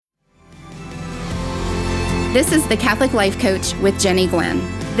This is the Catholic Life Coach with Jenny Glenn.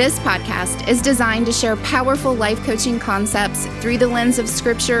 This podcast is designed to share powerful life coaching concepts through the lens of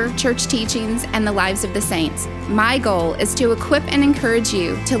Scripture, church teachings, and the lives of the saints. My goal is to equip and encourage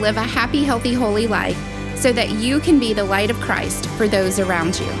you to live a happy, healthy, holy life so that you can be the light of Christ for those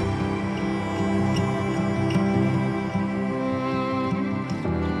around you.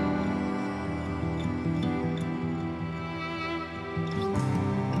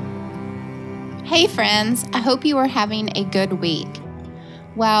 Hey friends, I hope you are having a good week.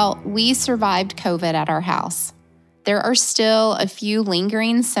 Well, we survived COVID at our house. There are still a few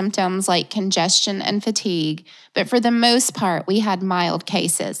lingering symptoms like congestion and fatigue, but for the most part, we had mild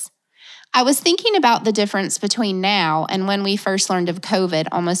cases. I was thinking about the difference between now and when we first learned of COVID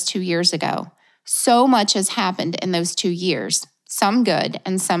almost 2 years ago. So much has happened in those 2 years, some good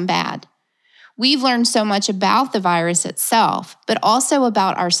and some bad. We've learned so much about the virus itself, but also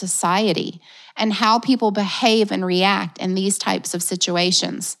about our society and how people behave and react in these types of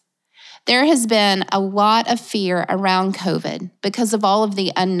situations. There has been a lot of fear around COVID because of all of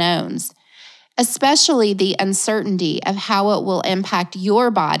the unknowns, especially the uncertainty of how it will impact your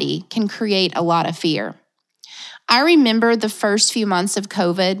body can create a lot of fear. I remember the first few months of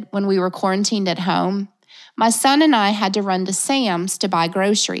COVID when we were quarantined at home. My son and I had to run to Sam's to buy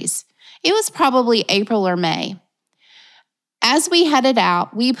groceries. It was probably April or May. As we headed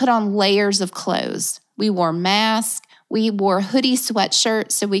out, we put on layers of clothes. We wore masks. We wore hoodie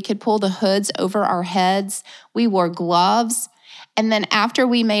sweatshirts so we could pull the hoods over our heads. We wore gloves. And then after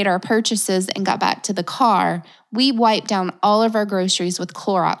we made our purchases and got back to the car, we wiped down all of our groceries with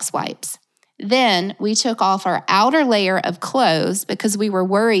Clorox wipes. Then we took off our outer layer of clothes because we were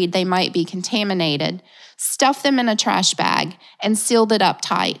worried they might be contaminated, stuffed them in a trash bag, and sealed it up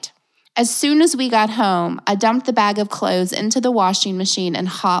tight. As soon as we got home, I dumped the bag of clothes into the washing machine in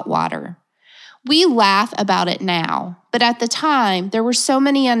hot water. We laugh about it now, but at the time, there were so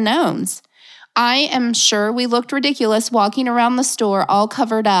many unknowns. I am sure we looked ridiculous walking around the store all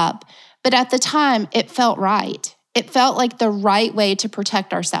covered up, but at the time, it felt right. It felt like the right way to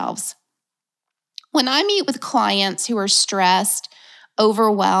protect ourselves. When I meet with clients who are stressed,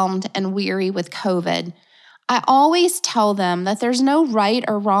 overwhelmed, and weary with COVID, I always tell them that there's no right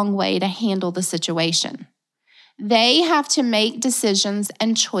or wrong way to handle the situation. They have to make decisions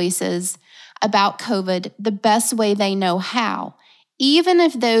and choices about COVID the best way they know how, even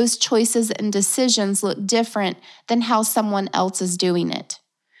if those choices and decisions look different than how someone else is doing it.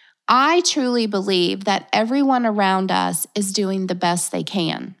 I truly believe that everyone around us is doing the best they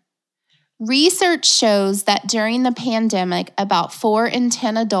can. Research shows that during the pandemic, about 4 in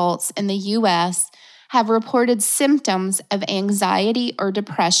 10 adults in the U.S. have reported symptoms of anxiety or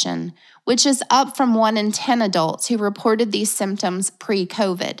depression, which is up from 1 in 10 adults who reported these symptoms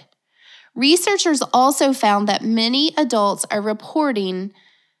pre-COVID. Researchers also found that many adults are reporting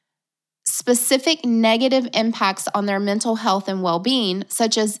specific negative impacts on their mental health and well-being,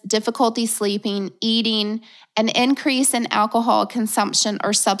 such as difficulty sleeping, eating, an increase in alcohol consumption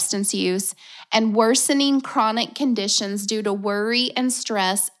or substance use, and worsening chronic conditions due to worry and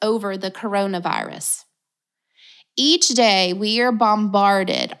stress over the coronavirus. Each day, we are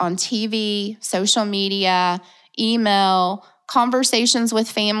bombarded on TV, social media, email, conversations with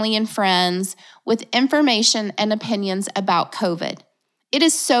family and friends with information and opinions about COVID. It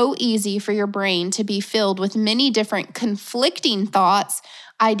is so easy for your brain to be filled with many different conflicting thoughts,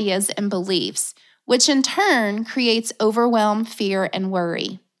 ideas, and beliefs, which in turn creates overwhelm, fear, and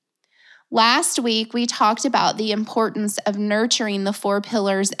worry. Last week, we talked about the importance of nurturing the 4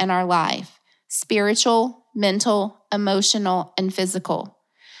 pillars in our life: spiritual, mental, emotional, and physical.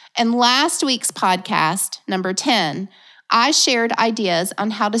 In last week's podcast, number 10, I shared ideas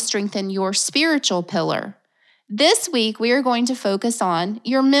on how to strengthen your spiritual pillar. This week, we are going to focus on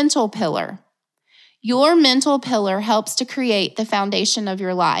your mental pillar. Your mental pillar helps to create the foundation of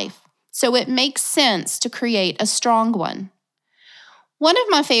your life, so it makes sense to create a strong one. One of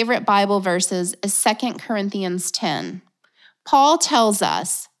my favorite Bible verses is 2 Corinthians 10. Paul tells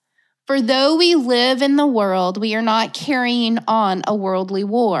us, "For though we live in the world, we are not carrying on a worldly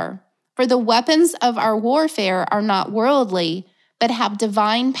war. For the weapons of our warfare are not worldly, but have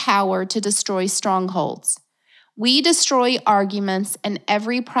divine power to destroy strongholds. We destroy arguments and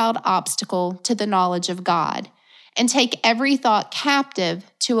every proud obstacle to the knowledge of God, and take every thought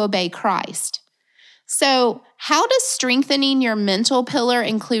captive to obey Christ." So, how does strengthening your mental pillar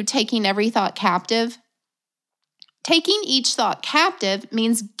include taking every thought captive? Taking each thought captive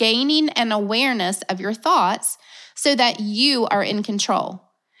means gaining an awareness of your thoughts so that you are in control.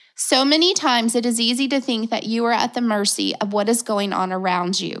 So many times it is easy to think that you are at the mercy of what is going on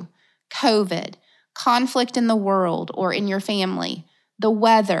around you. COVID, conflict in the world or in your family, the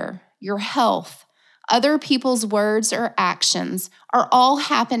weather, your health, other people's words or actions are all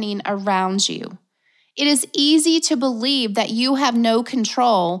happening around you. It is easy to believe that you have no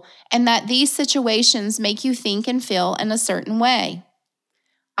control and that these situations make you think and feel in a certain way.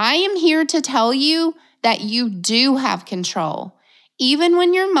 I am here to tell you that you do have control. Even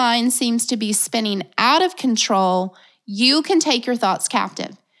when your mind seems to be spinning out of control, you can take your thoughts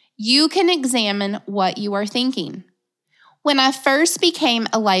captive. You can examine what you are thinking. When I first became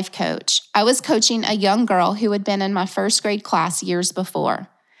a life coach, I was coaching a young girl who had been in my first grade class years before.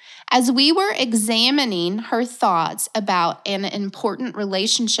 As we were examining her thoughts about an important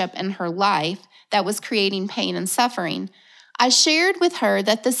relationship in her life that was creating pain and suffering, I shared with her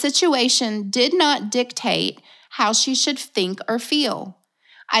that the situation did not dictate how she should think or feel.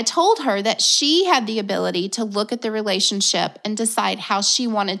 I told her that she had the ability to look at the relationship and decide how she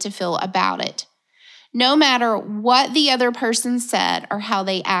wanted to feel about it. No matter what the other person said or how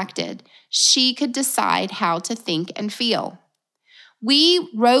they acted, she could decide how to think and feel. We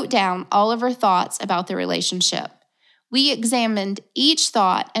wrote down all of her thoughts about the relationship. We examined each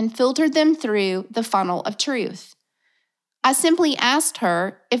thought and filtered them through the funnel of truth. I simply asked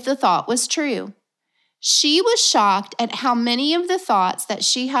her if the thought was true. She was shocked at how many of the thoughts that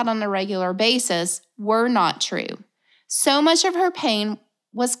she had on a regular basis were not true. So much of her pain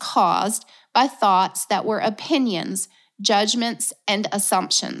was caused by thoughts that were opinions, judgments, and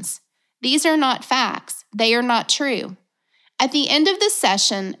assumptions. These are not facts. They are not true. At the end of the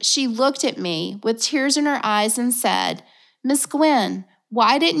session, she looked at me with tears in her eyes and said, "Miss Gwen,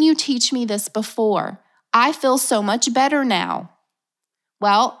 why didn't you teach me this before? I feel so much better now."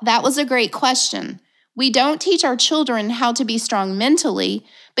 Well, that was a great question. We don't teach our children how to be strong mentally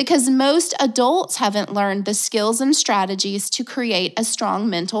because most adults haven't learned the skills and strategies to create a strong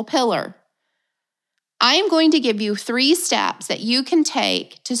mental pillar. I am going to give you 3 steps that you can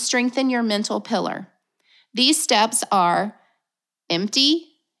take to strengthen your mental pillar. These steps are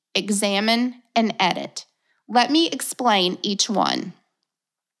empty, examine, and edit. Let me explain each one.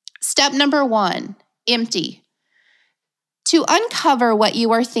 Step number 1, empty. To uncover what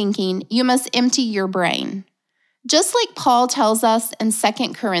you are thinking, you must empty your brain. Just like Paul tells us in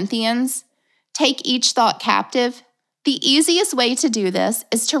 2 Corinthians, take each thought captive. The easiest way to do this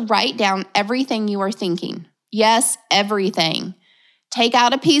is to write down everything you are thinking. Yes, everything. Take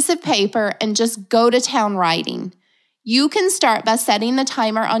out a piece of paper and just go to town writing. You can start by setting the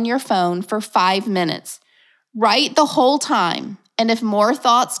timer on your phone for 5 minutes. Write the whole time, and if more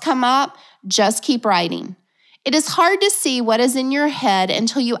thoughts come up, just keep writing. It is hard to see what is in your head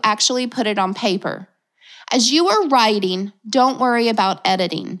until you actually put it on paper. As you are writing, don't worry about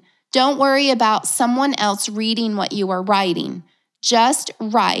editing. Don't worry about someone else reading what you are writing. Just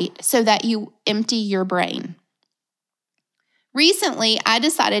write so that you empty your brain. Recently, I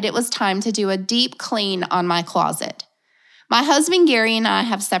decided it was time to do a deep clean on my closet. My husband Gary and I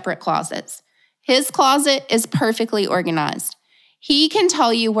have separate closets. His closet is perfectly organized. He can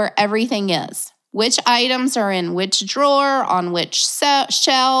tell you where everything is, which items are in which drawer, on which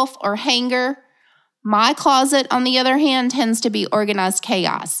shelf or hanger. My closet, on the other hand, tends to be organized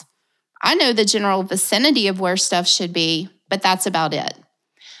chaos. I know the general vicinity of where stuff should be, but that's about it.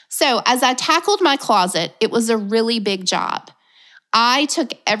 So as I tackled my closet, it was a really big job. I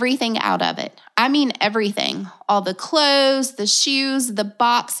took everything out of it. I mean everything. All the clothes, the shoes, the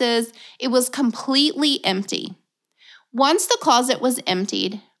boxes. It was completely empty. Once the closet was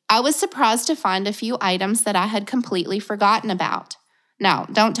emptied, I was surprised to find a few items that I had completely forgotten about. Now,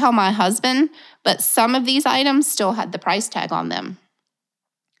 don't tell my husband, but some of these items still had the price tag on them.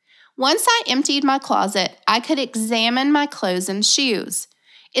 Once I emptied my closet, I could examine my clothes and shoes.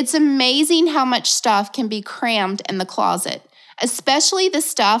 It's amazing how much stuff can be crammed in the closet, especially the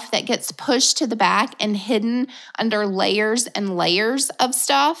stuff that gets pushed to the back and hidden under layers and layers of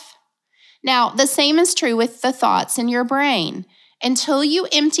stuff. Now, the same is true with the thoughts in your brain. Until you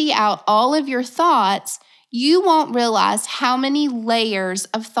empty out all of your thoughts, you won't realize how many layers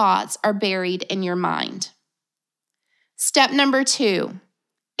of thoughts are buried in your mind. Step number 2,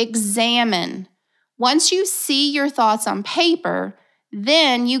 examine. Once you see your thoughts on paper,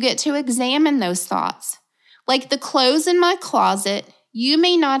 then you get to examine those thoughts. Like the clothes in my closet, you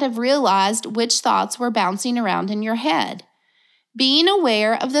may not have realized which thoughts were bouncing around in your head. Being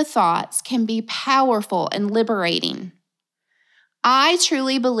aware of the thoughts can be powerful and liberating. I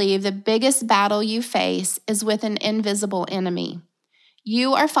truly believe the biggest battle you face is with an invisible enemy.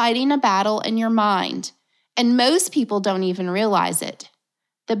 You are fighting a battle in your mind, and most people don't even realize it.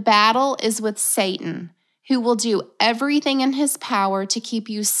 The battle is with Satan, who will do everything in his power to keep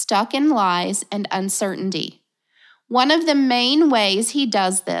you stuck in lies and uncertainty. One of the main ways he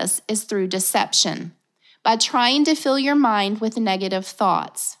does this is through deception, by trying to fill your mind with negative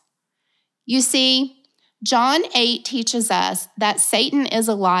thoughts. You see, John 8 teaches us that Satan is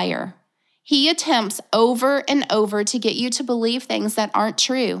a liar. He attempts over and over to get you to believe things that aren't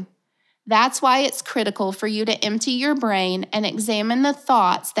true. That's why it's critical for you to empty your brain and examine the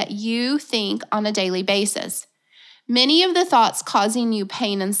thoughts that you think on a daily basis. Many of the thoughts causing you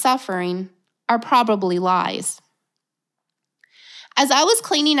pain and suffering are probably lies. As I was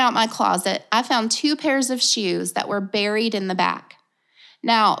cleaning out my closet, I found 2 pairs of shoes that were buried in the back.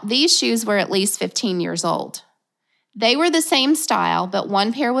 Now, these shoes were at least 15 years old. They were the same style, but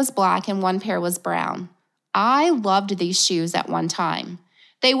one pair was black and one pair was brown. I loved these shoes at one time.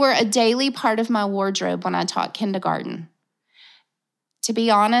 They were a daily part of my wardrobe when I taught kindergarten. To be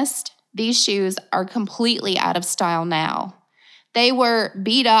honest, these shoes are completely out of style now. They were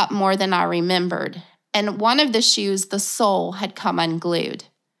beat up more than I remembered, and one of the shoes, the sole, had come unglued.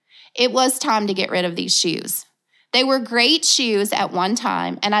 It was time to get rid of these shoes. They were great shoes at one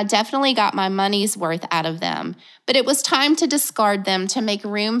time, and I definitely got my money's worth out of them, but it was time to discard them to make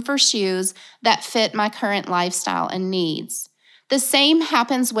room for shoes that fit my current lifestyle and needs. The same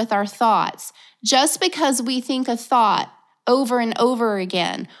happens with our thoughts. Just because we think a thought over and over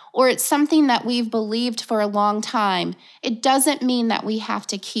again, or it's something that we've believed for a long time, it doesn't mean that we have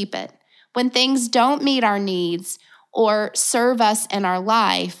to keep it. When things don't meet our needs or serve us in our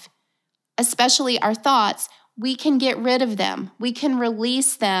life, especially our thoughts, we can get rid of them. We can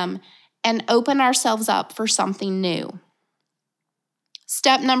release them and open ourselves up for something new.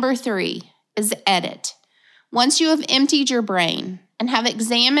 Step number 3 is edit. Once you have emptied your brain and have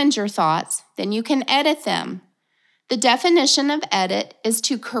examined your thoughts, then you can edit them. The definition of edit is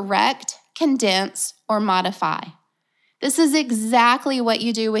to correct, condense, or modify. This is exactly what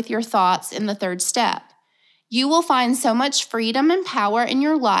you do with your thoughts in the 3rd step. You will find so much freedom and power in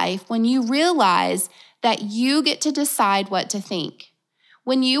your life when you realize that you get to decide what to think.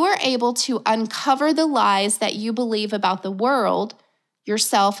 When you are able to uncover the lies that you believe about the world,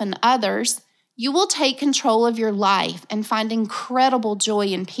 yourself, and others, you will take control of your life and find incredible joy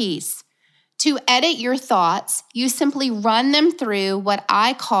and peace. To edit your thoughts, you simply run them through what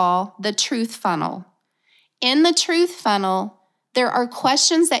I call the truth funnel. In the truth funnel, there are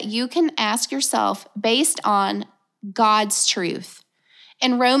questions that you can ask yourself based on God's truth.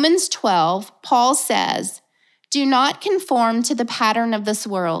 In Romans 12, Paul says, "Do not conform to the pattern of this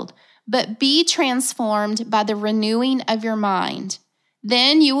world, but be transformed by the renewing of your mind.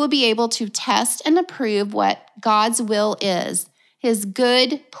 Then you will be able to test and approve what God's will is, his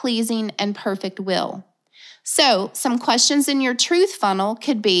good, pleasing, and perfect will." So, some questions in your truth funnel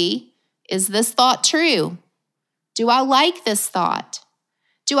could be, is this thought true? Do I like this thought?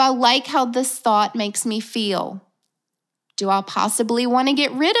 Do I like how this thought makes me feel? Do I possibly want to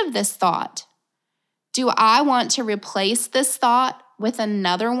get rid of this thought? Do I want to replace this thought with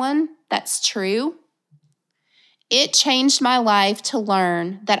another one that's true? It changed my life to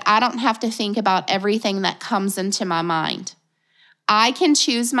learn that I don't have to think about everything that comes into my mind. I can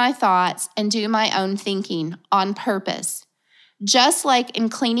choose my thoughts and do my own thinking on purpose. Just like in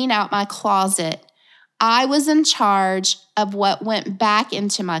cleaning out my closet, I was in charge of what went back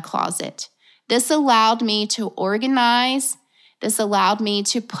into my closet. This allowed me to organize. This allowed me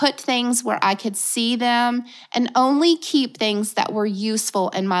to put things where I could see them and only keep things that were useful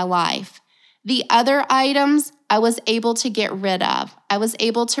in my life. The other items I was able to get rid of. I was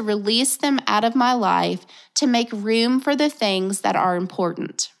able to release them out of my life to make room for the things that are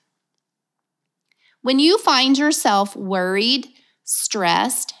important. When you find yourself worried,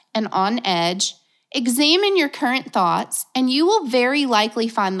 stressed, and on edge, examine your current thoughts and you will very likely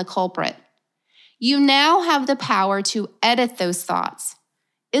find the culprit. You now have the power to edit those thoughts.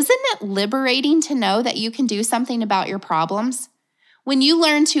 Isn't it liberating to know that you can do something about your problems? When you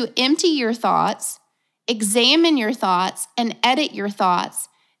learn to empty your thoughts, examine your thoughts, and edit your thoughts,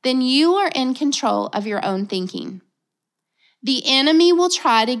 then you are in control of your own thinking. The enemy will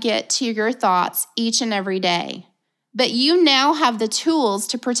try to get to your thoughts each and every day, but you now have the tools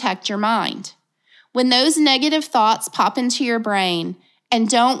to protect your mind. When those negative thoughts pop into your brain, and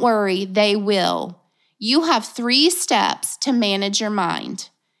don't worry, they will, you have 3 steps to manage your mind: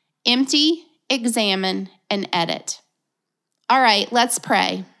 empty, examine, and edit. All right, let's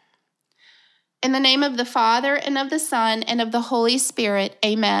pray. In the name of the Father, and of the Son, and of the Holy Spirit,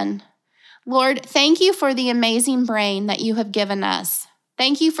 amen. Lord, thank you for the amazing brain that you have given us.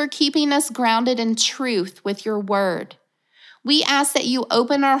 Thank you for keeping us grounded in truth with your word. We ask that you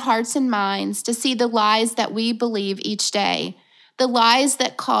open our hearts and minds to see the lies that we believe each day, the lies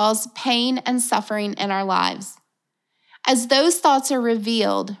that cause pain and suffering in our lives. As those thoughts are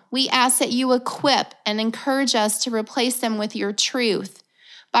revealed, we ask that you equip and encourage us to replace them with your truth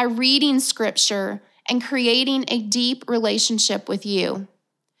by reading Scripture and creating a deep relationship with you.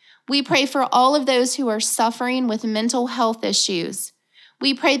 We pray for all of those who are suffering with mental health issues.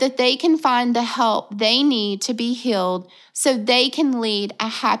 We pray that they can find the help they need to be healed so they can lead a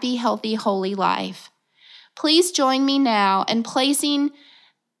happy, healthy, holy life. Please join me now in placing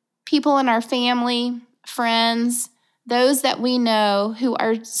people in our family, friends, those that we know who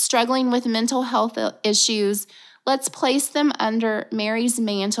are struggling with mental health issues. Let's place them under Mary's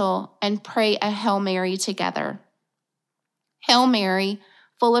mantle and pray a Hail Mary together. Hail Mary,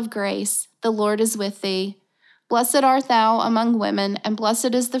 full of grace, the Lord is with thee. Blessed art thou among women, and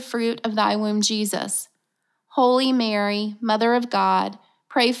blessed is the fruit of thy womb, Jesus. Holy Mary, Mother of God,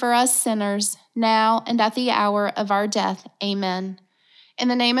 pray for us sinners, now and at the hour of our death. Amen. In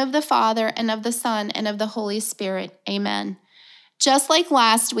the name of the Father, and of the Son, and of the Holy Spirit. Amen. Just like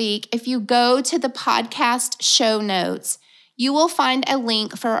last week, if you go to the podcast show notes, you will find a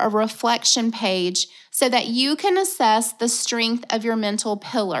link for a reflection page so that you can assess the strength of your mental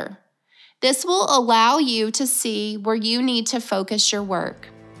pillar. This will allow you to see where you need to focus your work.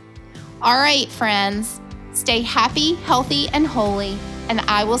 All right, friends, stay happy, healthy, and holy, and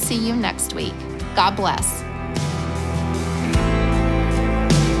I will see you next week. God bless.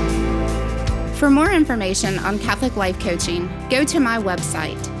 For more information on Catholic Life Coaching, go to my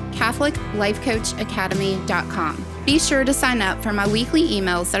website, CatholicLifeCoachAcademy.com. Be sure to sign up for my weekly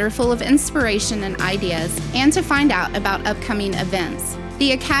emails that are full of inspiration and ideas, and to find out about upcoming events.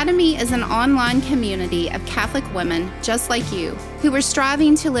 The Academy is an online community of Catholic women just like you who are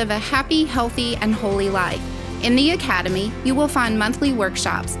striving to live a happy, healthy, and holy life. In the Academy, you will find monthly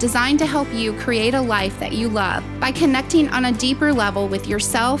workshops designed to help you create a life that you love by connecting on a deeper level with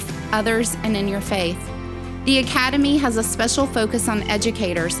yourself, others, and in your faith. The Academy has a special focus on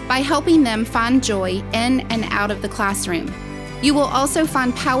educators by helping them find joy in and out of the classroom. You will also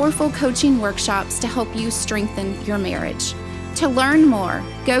find powerful coaching workshops to help you strengthen your marriage. To learn more,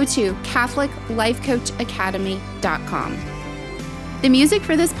 go to CatholicLifeCoachAcademy.com. The music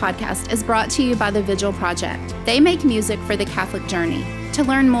for this podcast is brought to you by the Vigil Project. They make music for the Catholic journey. To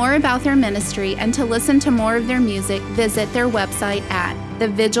learn more about their ministry and to listen to more of their music, visit their website at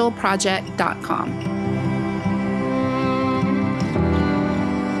thevigilproject.com.